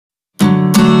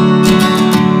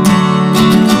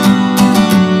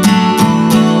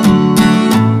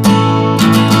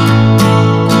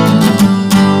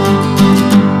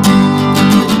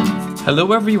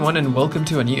Hello everyone and welcome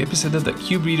to a new episode of the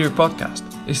KubeReader podcast,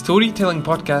 a storytelling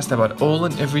podcast about all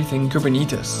and everything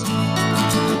Kubernetes.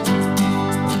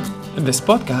 In this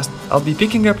podcast, I'll be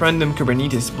picking up random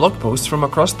Kubernetes blog posts from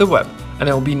across the web and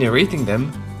I'll be narrating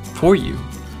them for you.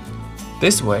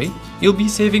 This way, you'll be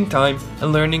saving time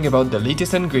and learning about the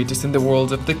latest and greatest in the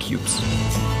world of the cubes.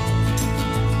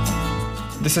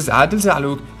 This is Adel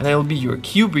Zalouk and I'll be your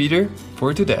KubeReader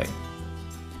for today.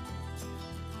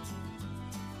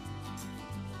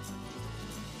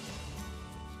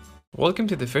 Welcome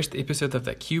to the first episode of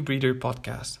the KubeReader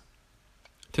podcast.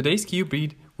 Today's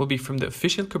KubeRead will be from the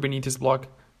official Kubernetes blog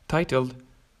titled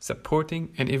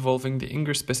Supporting and Evolving the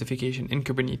Ingress Specification in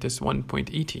Kubernetes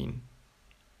 1.18.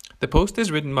 The post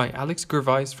is written by Alex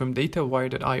Gervais from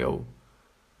datawire.io,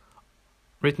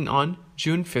 written on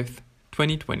June 5th,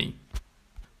 2020.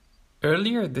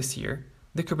 Earlier this year,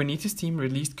 the Kubernetes team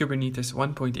released Kubernetes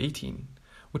 1.18,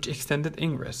 which extended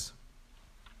Ingress.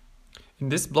 In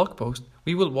this blog post,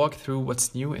 we will walk through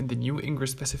what's new in the new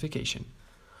Ingress specification,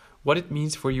 what it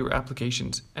means for your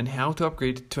applications, and how to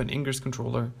upgrade to an Ingress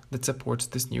controller that supports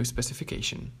this new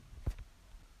specification.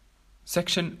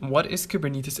 Section What is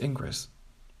Kubernetes Ingress?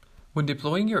 When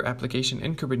deploying your application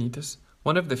in Kubernetes,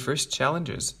 one of the first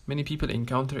challenges many people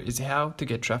encounter is how to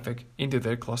get traffic into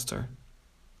their cluster.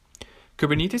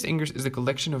 Kubernetes Ingress is a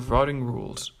collection of routing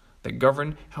rules that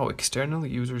govern how external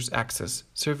users access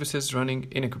services running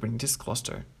in a Kubernetes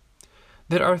cluster.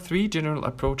 There are three general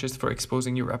approaches for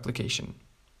exposing your application.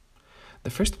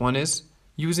 The first one is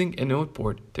using a node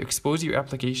port to expose your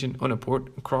application on a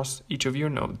port across each of your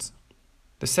nodes.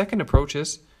 The second approach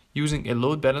is using a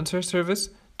load balancer service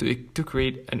to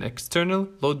create an external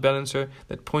load balancer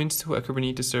that points to a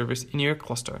Kubernetes service in your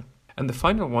cluster. And the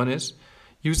final one is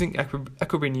using a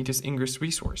Kubernetes Ingress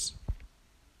resource.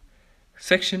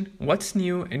 Section What's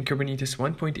New in Kubernetes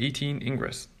 1.18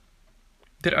 Ingress?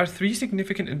 There are three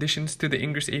significant additions to the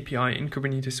Ingress API in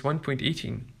Kubernetes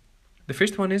 1.18. The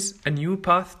first one is a new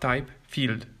path type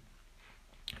field.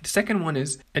 The second one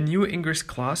is a new Ingress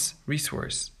class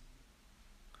resource.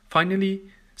 Finally,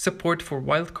 support for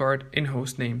wildcard in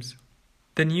host names.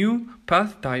 The new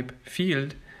path type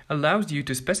field allows you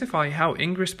to specify how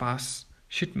Ingress paths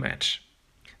should match.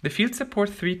 The fields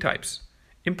support three types: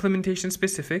 implementation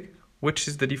specific, which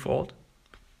is the default,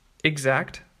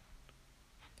 exact,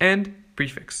 and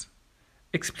prefix.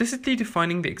 Explicitly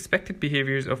defining the expected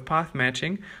behaviors of path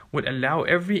matching would allow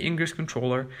every Ingress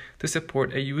controller to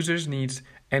support a user's needs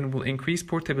and will increase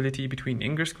portability between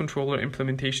Ingress controller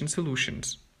implementation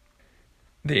solutions.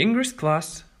 The Ingress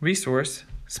class resource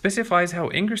specifies how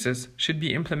ingresses should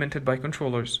be implemented by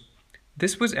controllers.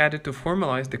 This was added to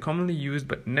formalize the commonly used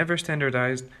but never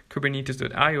standardized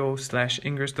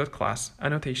kubernetes.io/ingress.class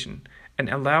annotation and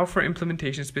allow for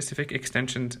implementation-specific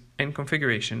extensions and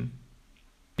configuration.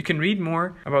 You can read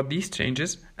more about these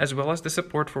changes as well as the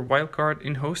support for wildcard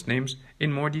in host names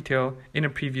in more detail in a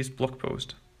previous blog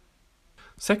post.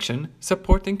 Section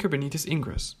Supporting Kubernetes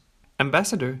Ingress.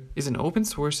 Ambassador is an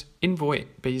open-source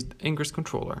Envoy-based Ingress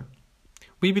controller.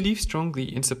 We believe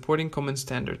strongly in supporting common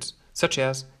standards, such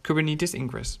as Kubernetes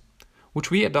Ingress,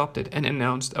 which we adopted and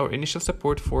announced our initial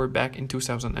support for back in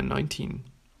 2019.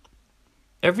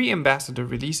 Every Ambassador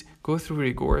release goes through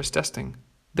rigorous testing.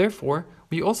 Therefore,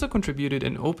 we also contributed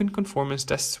an open conformance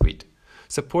test suite,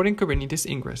 supporting Kubernetes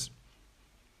Ingress.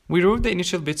 We wrote the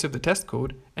initial bits of the test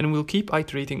code and will keep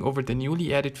iterating over the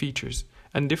newly added features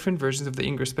and different versions of the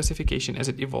Ingress specification as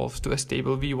it evolves to a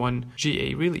stable v1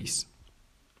 GA release.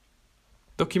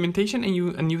 Documentation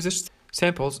and user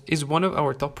samples is one of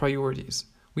our top priorities.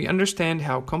 We understand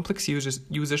how complex users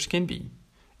can be,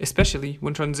 especially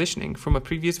when transitioning from a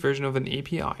previous version of an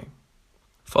API.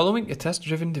 Following a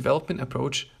test-driven development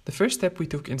approach, the first step we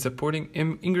took in supporting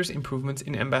Ingress improvements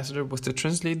in Ambassador was to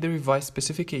translate the revised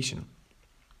specification,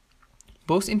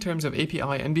 both in terms of API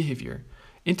and behavior,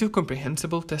 into a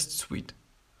comprehensible test suite.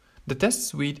 The test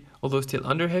suite, although still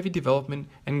under heavy development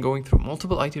and going through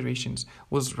multiple iterations,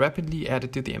 was rapidly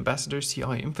added to the Ambassador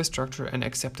CI infrastructure and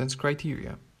acceptance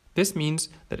criteria. This means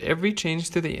that every change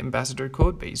to the Ambassador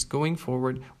codebase going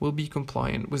forward will be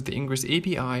compliant with the Ingress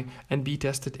API and be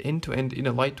tested end-to-end in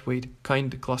a lightweight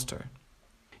Kind cluster.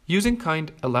 Using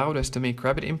Kind allowed us to make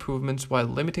rapid improvements while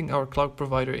limiting our cloud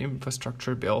provider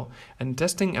infrastructure bill and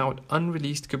testing out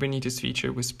unreleased Kubernetes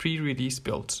feature with pre-release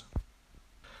builds.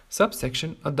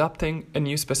 Subsection Adopting a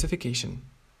new specification.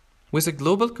 With a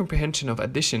global comprehension of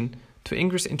addition to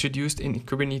Ingress introduced in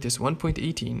Kubernetes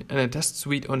 1.18 and a test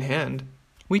suite on hand,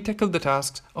 we tackled the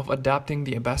tasks of adapting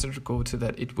the Ambassador code so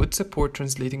that it would support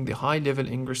translating the high-level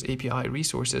Ingress API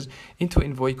resources into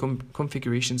Envoy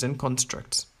configurations and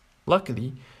constructs.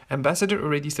 Luckily, Ambassador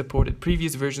already supported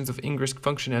previous versions of Ingress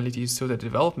functionalities, so the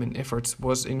development efforts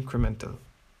was incremental.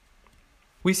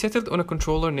 We settled on a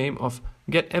controller name of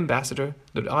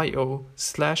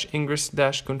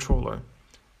getambassador.io/ingress-controller.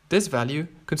 This value,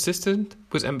 consistent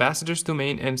with Ambassador's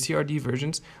domain and CRD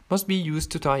versions, must be used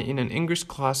to tie in an Ingress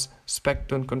class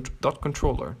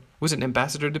spec.controller with an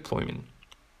Ambassador deployment.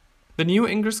 The new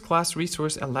Ingress class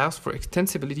resource allows for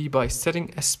extensibility by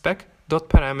setting a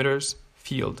spec.parameters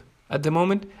field. At the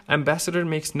moment, Ambassador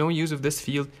makes no use of this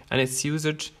field and its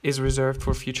usage is reserved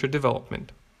for future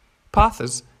development.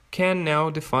 Paths can now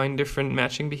define different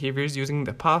matching behaviors using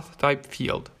the path type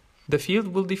field. The field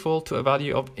will default to a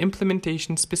value of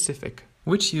implementation specific,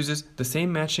 which uses the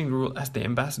same matching rule as the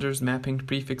Ambassador's mapping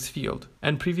prefix field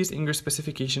and previous Ingress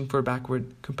specification for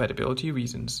backward compatibility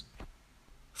reasons.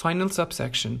 Final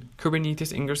subsection,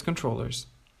 Kubernetes Ingress controllers.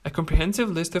 A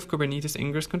comprehensive list of Kubernetes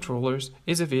Ingress controllers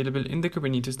is available in the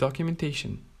Kubernetes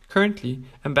documentation. Currently,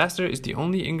 Ambassador is the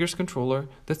only Ingress controller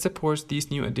that supports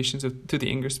these new additions to the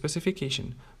Ingress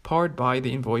specification, powered by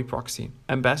the Envoy proxy.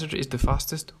 Ambassador is the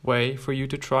fastest way for you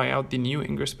to try out the new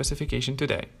Ingress specification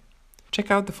today. Check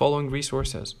out the following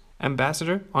resources: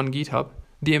 Ambassador on GitHub,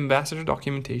 the Ambassador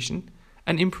documentation,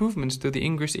 and improvements to the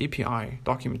Ingress API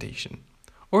documentation,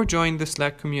 or join the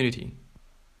Slack community.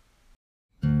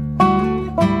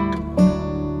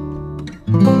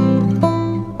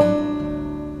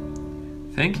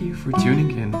 Thank you for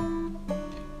tuning in.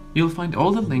 You'll find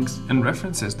all the links and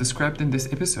references described in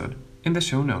this episode in the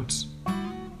show notes.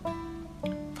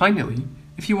 Finally,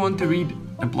 if you want to read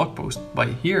a blog post by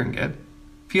hearing it,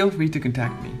 feel free to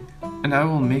contact me, and I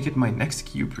will make it my next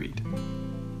Cube read.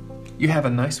 You have a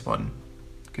nice one.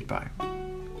 Goodbye.